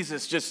that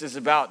Jesus just is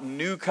about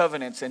new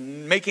covenants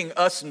and making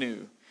us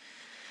new.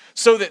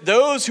 So that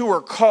those who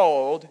are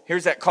called,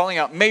 here's that calling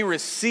out, may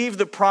receive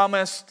the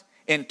promised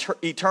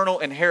eternal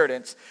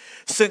inheritance,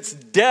 since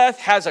death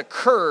has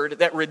occurred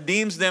that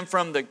redeems them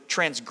from the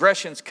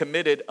transgressions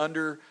committed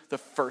under the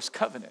first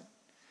covenant.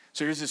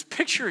 So here's this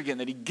picture again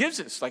that he gives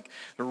us. Like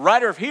the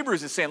writer of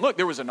Hebrews is saying, look,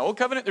 there was an old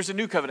covenant, there's a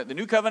new covenant. The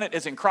new covenant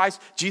is in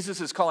Christ. Jesus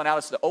is calling out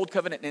us to the old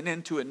covenant and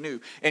into a new.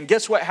 And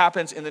guess what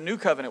happens in the new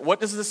covenant? What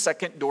does the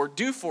second door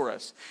do for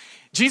us?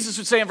 Jesus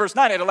would say in verse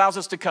 9, it allows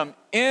us to come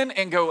in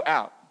and go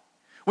out,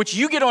 which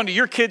you get onto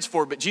your kids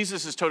for, but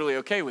Jesus is totally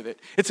okay with it.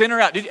 It's in or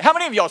out. How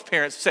many of y'all's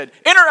parents said,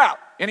 in or out?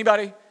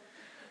 Anybody?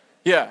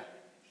 Yeah.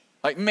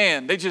 Like,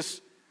 man,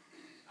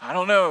 I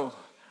don't know.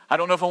 I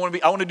don't know if I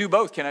want to do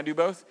both. Can I do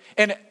both?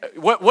 And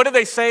what do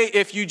they say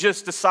if you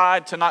just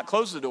decide to not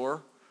close the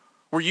door?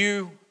 Were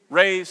you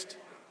raised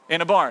in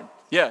a barn?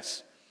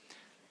 Yes.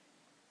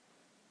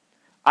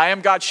 I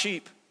am God's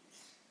sheep,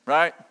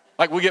 right?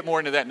 Like we'll get more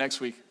into that next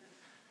week.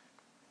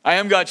 I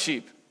am God's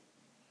sheep.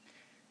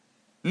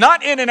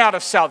 Not in and out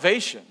of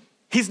salvation.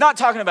 He's not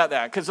talking about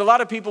that because a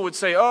lot of people would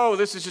say, oh,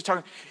 this is just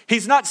talking.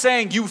 He's not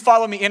saying you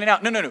follow me in and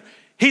out. No.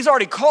 He's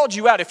already called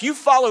you out. If you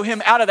follow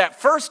him out of that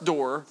first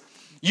door,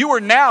 you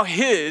are now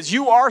his.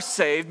 You are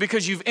saved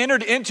because you've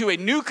entered into a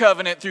new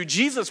covenant through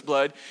Jesus'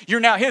 blood. You're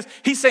now his.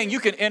 He's saying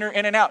you can enter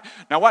in and out.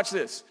 Now watch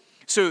this.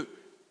 So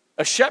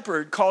a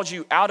shepherd calls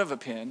you out of a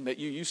pen that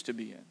you used to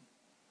be in.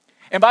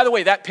 And by the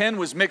way, that pen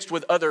was mixed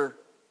with other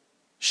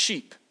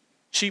sheep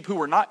who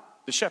were not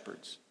the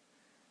shepherds.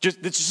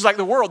 It's just like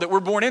the world that we're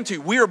born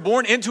into. We are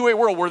born into a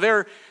world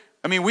where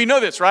we know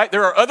this, right?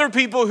 There are other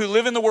people who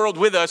live in the world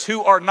with us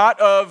who are not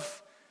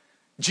of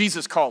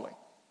Jesus' calling.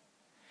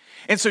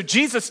 And so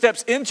Jesus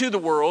steps into the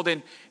world,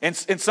 and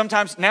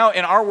sometimes now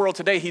in our world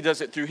today, he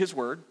does it through his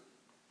word.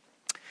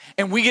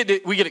 And we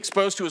get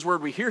exposed to his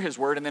word, we hear his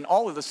word, and then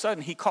all of a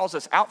sudden he calls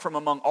us out from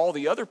among all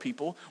the other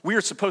people. We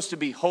are supposed to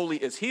be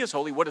holy as he is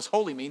holy. What does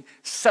holy mean?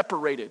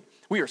 Separated.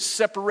 We are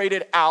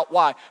separated out.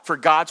 Why? For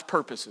God's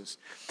purposes.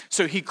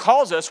 So he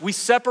calls us, we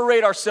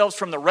separate ourselves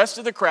from the rest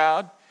of the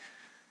crowd.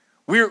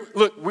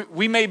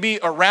 We may be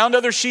around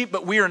other sheep,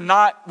 but we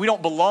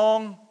don't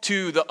belong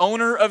to the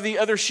owner of the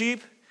other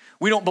sheep.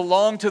 We don't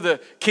belong to the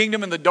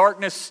kingdom and the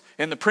darkness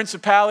and the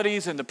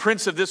principalities and the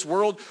prince of this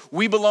world.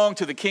 We belong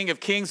to the King of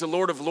Kings, the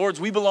Lord of Lords.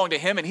 We belong to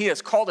him, and he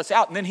has called us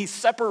out, and then he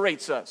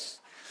separates us.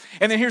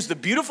 And then here's the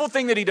beautiful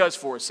thing that he does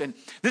for us, and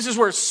this is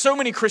where so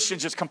many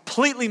Christians just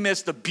completely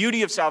miss the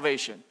beauty of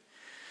salvation.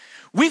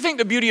 We think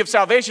the beauty of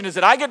salvation is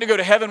that I get to go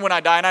to heaven when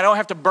I die, and I don't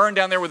have to burn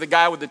down there with the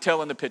guy with the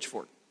tail and the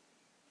pitchfork.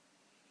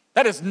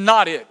 That is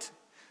not it.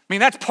 I mean,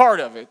 that's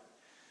part of it.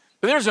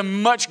 But there's a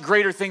much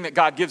greater thing that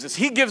God gives us.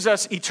 He gives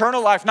us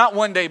eternal life, not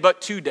one day,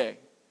 but today.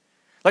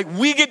 Like,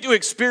 we get to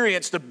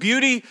experience the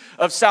beauty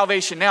of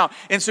salvation now.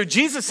 And so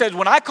Jesus said,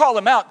 when I call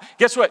them out,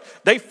 guess what?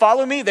 They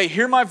follow me, they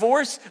hear my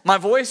voice,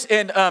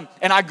 and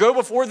I go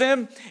before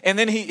them. And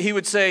then he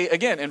would say,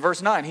 again, in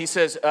verse 9, he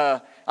says,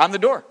 I'm the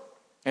door.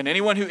 And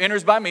anyone who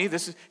enters by me,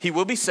 he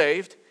will be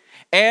saved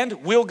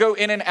and will go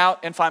in and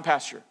out and find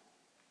pasture.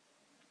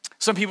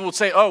 Some people would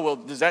say, oh, well,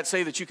 does that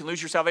say that you can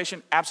lose your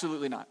salvation?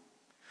 Absolutely not.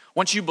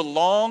 Once you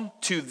belong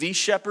to the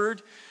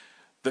shepherd,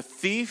 the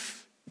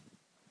thief,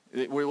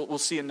 we'll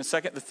see in a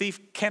second, the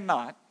thief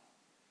cannot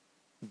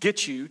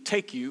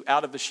take you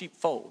out of the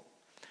sheepfold.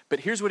 But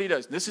here's what he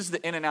does. This is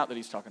the in and out that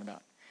he's talking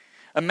about.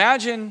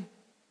 Imagine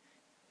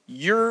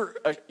you're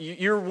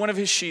one of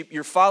his sheep,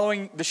 you're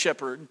following the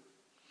shepherd,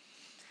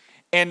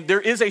 and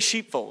there is a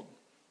sheepfold.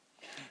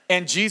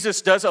 And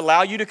Jesus does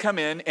allow you to come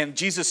in, and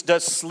Jesus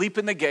does sleep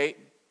in the gate.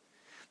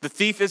 The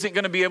thief isn't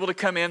going to be able to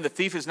come in. The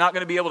thief is not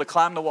going to be able to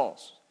climb the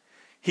walls.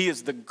 He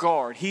is the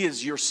guard. He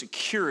is your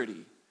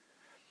security.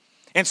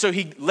 And so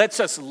he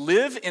lets us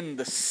live in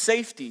the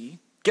safety.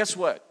 Guess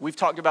what? We've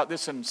talked about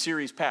this in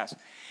series past.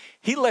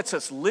 He lets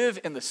us live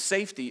in the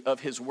safety of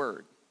his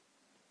word.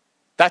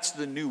 That's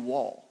the new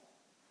wall.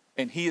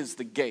 And he is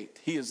the gate.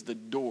 He is the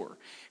door.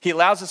 He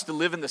allows us to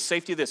live in the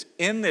safety of this.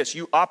 In this,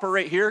 you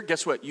operate here.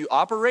 Guess what? You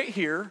operate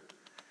here.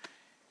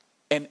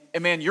 And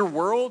man, your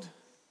world,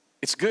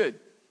 it's good.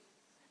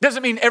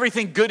 Doesn't mean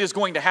everything good is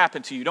going to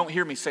happen to you. Don't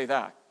hear me say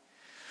that.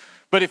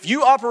 But if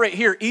you operate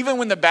here, even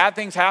when the bad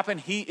things happen,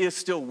 he is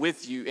still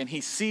with you, and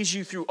he sees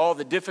you through all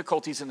the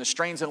difficulties and the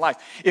strains in life.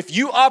 If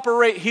you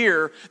operate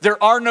here,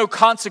 there are no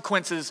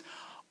consequences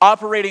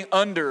operating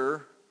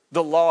under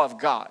the law of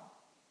God.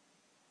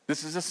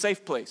 This is a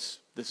safe place.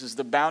 This is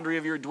the boundary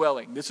of your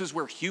dwelling. This is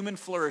where human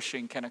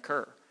flourishing can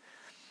occur.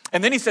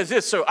 And then he says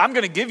this, so I'm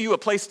going to give you a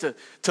place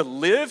to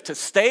live, to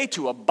stay,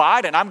 to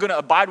abide, and I'm going to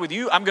abide with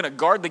you. I'm going to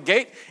guard the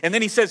gate. And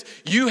then he says,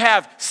 you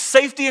have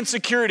safety and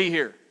security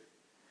here.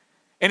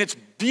 And it's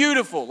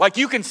beautiful. Like,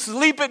 you can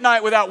sleep at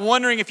night without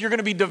wondering if you're going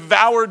to be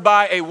devoured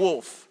by a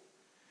wolf.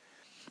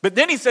 But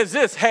then he says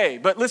this, hey,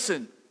 but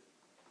listen,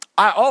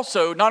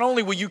 not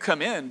only will you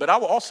come in, but I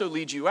will also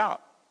lead you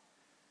out.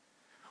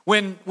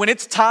 When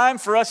it's time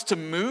for us to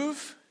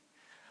move,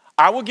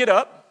 I will get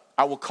up,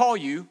 I will call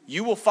you,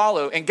 you will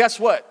follow. And guess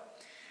what?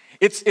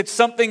 It's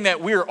something that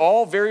we're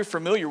all very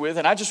familiar with,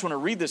 and I just want to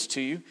read this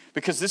to you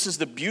because this is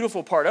the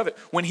beautiful part of it.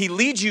 When he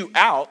leads you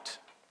out,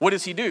 what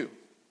does he do?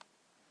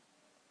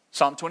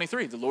 Psalm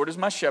 23, the Lord is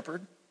my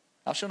shepherd,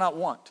 I shall not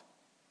want.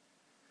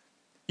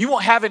 You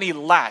won't have any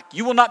lack.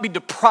 You will not be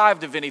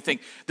deprived of anything.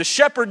 The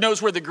shepherd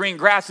knows where the green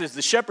grass is.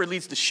 The shepherd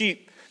leads the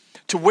sheep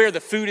to where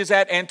the food is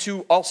at and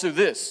to also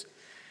this.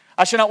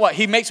 I shall not want.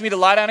 He makes me to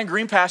lie down in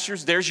green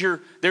pastures. There's your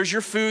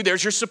food.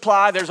 There's your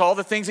supply. There's all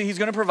the things that he's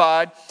going to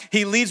provide.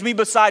 He leads me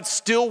beside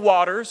still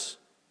waters.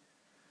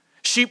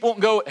 Sheep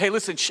won't go. Hey,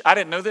 listen, I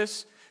didn't know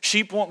this.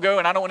 Sheep won't go,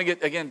 and I don't want to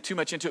get, again, too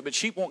much into it, but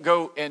sheep won't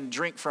go and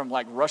drink from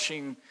like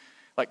rushing,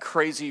 like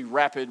crazy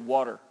rapid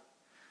water.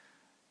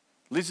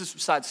 Leads us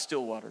beside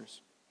still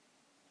waters.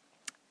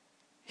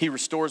 He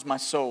restores my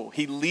soul.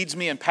 He leads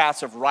me in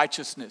paths of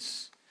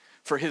righteousness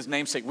for his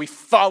name's sake. We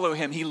follow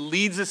him. He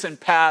leads us in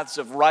paths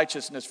of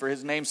righteousness for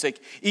his name's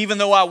sake. Even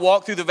though I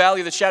walk through the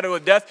valley of the shadow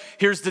of death,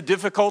 here's the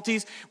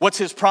difficulties. What's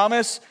his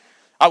promise?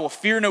 I will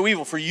fear no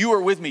evil, for you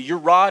are with me. Your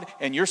rod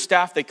and your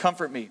staff, they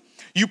comfort me.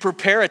 You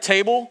prepare a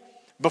table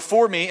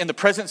before me in the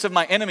presence of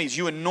my enemies.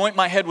 You anoint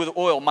my head with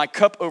oil. My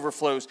cup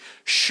overflows.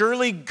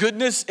 Surely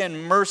goodness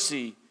and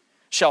mercy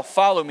shall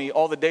follow me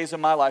all the days of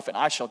my life, and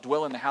I shall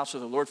dwell in the house of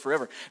the Lord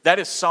forever. That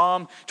is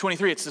Psalm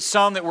 23. It's the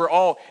psalm that we're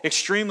all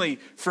extremely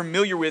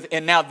familiar with.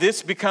 And now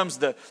this becomes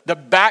the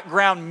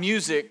background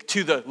music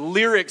to the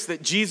lyrics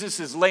that Jesus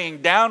is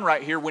laying down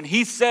right here. When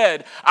he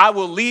said, I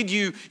will lead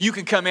you, you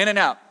can come in and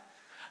out.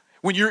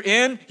 When you're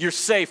in, you're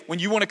safe. When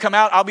you want to come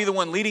out, I'll be the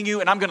one leading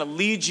you, and I'm going to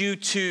lead you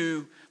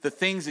to the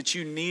things that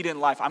you need in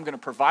life. I'm going to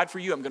provide for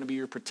you. I'm going to be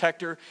your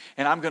protector,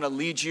 and I'm going to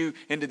lead you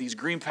into these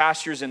green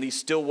pastures and these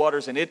still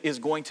waters, and it is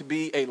going to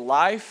be a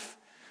life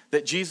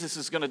that Jesus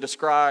is going to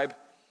describe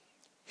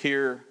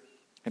here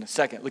in a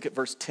second. Look at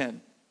verse 10,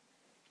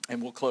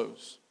 and we'll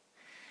close.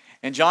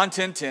 In John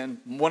 10:10,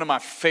 one of my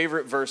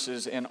favorite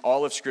verses in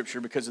all of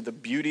Scripture because of the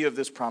beauty of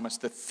this promise,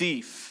 the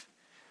thief,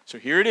 so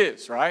here it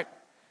is, right?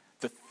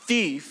 The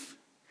thief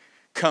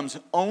comes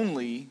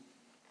only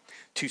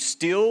to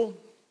steal,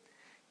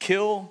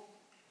 kill,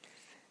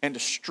 and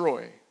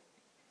destroy.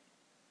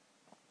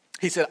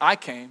 He said, I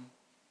came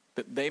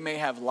that they may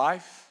have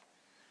life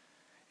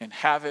and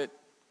have it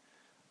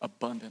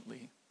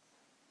abundantly.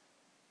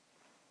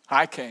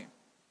 I came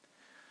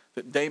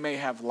that they may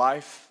have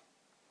life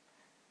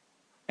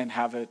and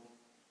have it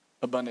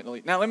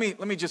abundantly. Now, let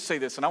me just say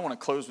this, and I want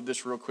to close with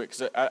this real quick,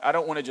 because I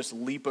don't want to just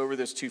leap over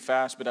this too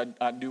fast, but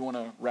I do want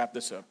to wrap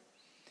this up.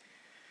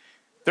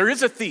 There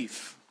is a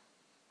thief.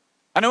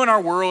 I know in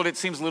our world it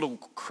seems a little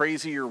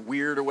crazy or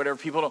weird or whatever.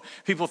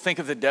 People think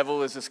of the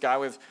devil as this guy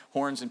with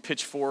horns and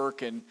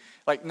pitchfork and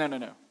like,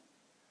 no.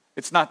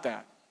 It's not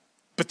that.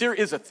 But there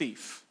is a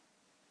thief.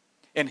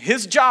 And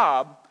his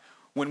job,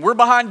 when we're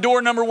behind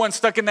door number 1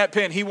 stuck in that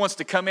pen, he wants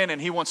to come in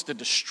and he wants to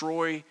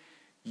destroy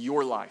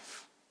your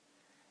life.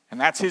 And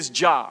that's his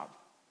job.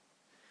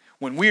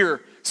 When we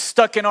are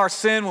stuck in our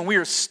sin, when we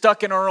are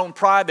stuck in our own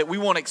pride, that we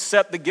won't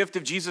accept the gift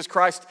of Jesus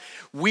Christ,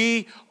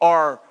 we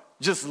are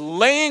just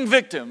laying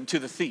victim to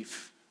the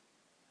thief.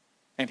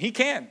 And he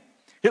can.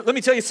 Here, let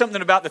me tell you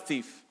something about the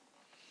thief.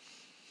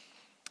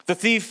 The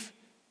thief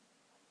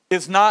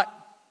is not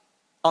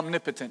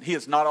omnipotent. He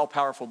is not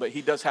all-powerful, but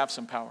he does have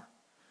some power.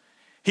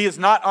 He is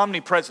not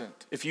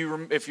omnipresent. If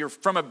you're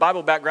from a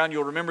Bible background,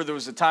 you'll remember there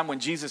was a time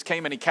when Jesus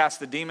came and he cast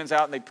the demons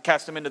out and they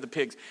cast them into the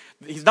pigs.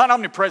 He's not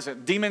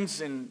omnipresent.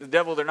 Demons and the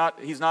devil, they're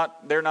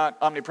not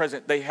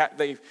omnipresent.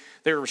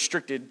 They're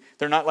restricted.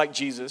 They're not like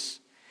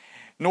Jesus.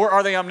 Nor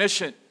are they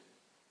omniscient.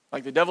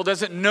 Like the devil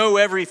doesn't know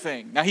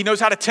everything. Now he knows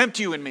how to tempt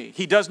you and me.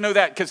 He does know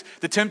that because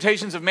the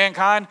temptations of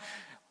mankind,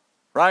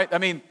 right? I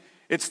mean,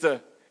 it's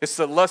the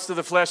lust of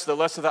the flesh, the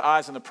lust of the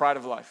eyes, and the pride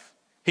of life.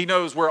 He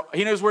knows where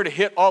to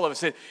hit all of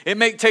us. It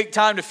may take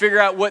time to figure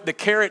out what the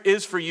carrot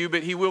is for you,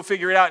 but he will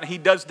figure it out, and he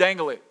does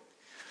dangle it.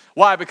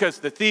 Why? Because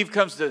the thief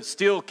comes to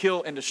steal,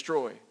 kill, and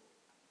destroy.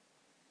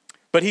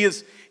 But he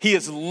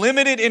is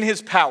limited in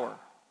his power.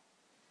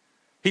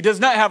 He does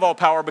not have all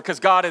power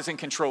because God is in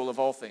control of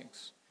all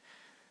things.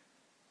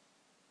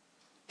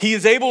 He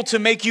is able to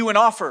make you an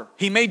offer.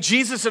 He made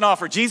Jesus an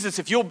offer. Jesus,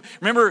 if you'll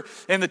remember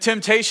in the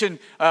temptation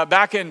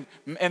back in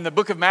the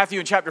book of Matthew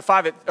in chapter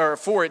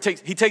 4,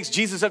 he takes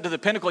Jesus up to the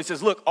pinnacle. He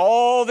says, look,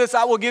 all this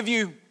I will give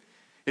you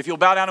if you'll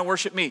bow down and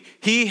worship me.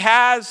 He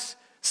has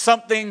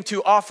something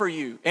to offer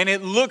you, and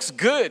it looks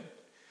good.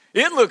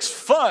 It looks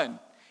fun.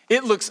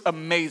 It looks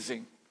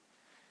amazing.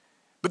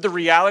 But the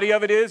reality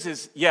of it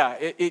is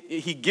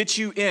he gets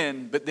you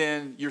in, but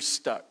then you're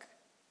stuck.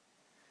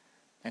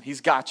 And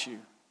he's got you.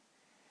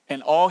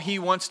 And all he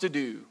wants to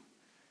do,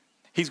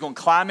 he's going to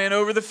climb in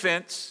over the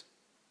fence.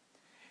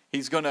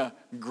 He's going to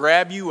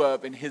grab you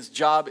up, and his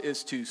job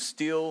is to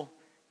steal,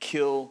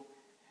 kill,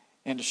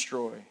 and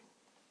destroy.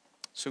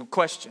 So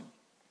question.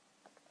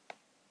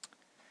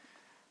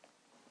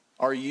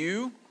 Are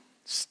you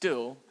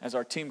still, as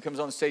our team comes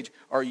on the stage,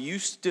 are you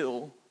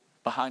still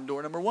behind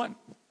door number 1?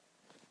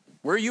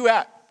 Where are you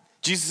at?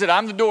 Jesus said,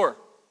 I'm the door.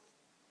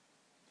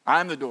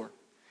 I'm the door.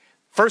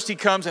 First, he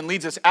comes and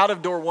leads us out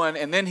of door 1,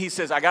 and then he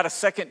says, I got a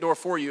second door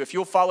for you. If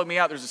you'll follow me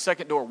out, there's a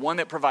second door, one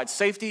that provides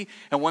safety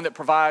and one that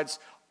provides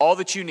all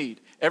that you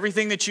need.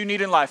 Everything that you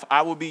need in life,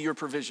 I will be your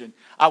provision.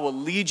 I will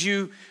lead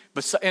you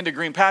into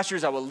green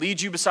pastures. I will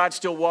lead you beside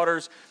still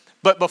waters.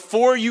 But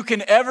before you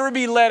can ever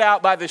be led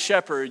out by the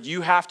shepherd,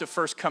 you have to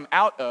first come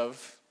out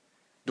of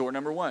door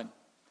number 1.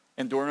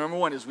 And door number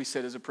 1, as we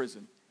said, is a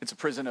prison. It's a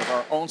prison of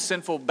our own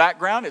sinful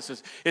background.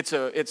 It's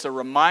a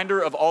reminder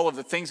of all of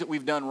the things that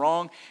we've done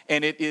wrong.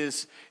 And it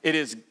is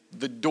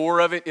the door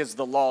of it is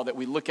the law that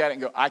we look at it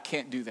and go, I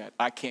can't do that.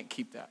 I can't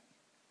keep that.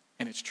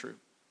 And it's true.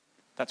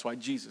 That's why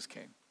Jesus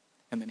came.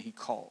 And then he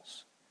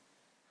calls.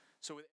 So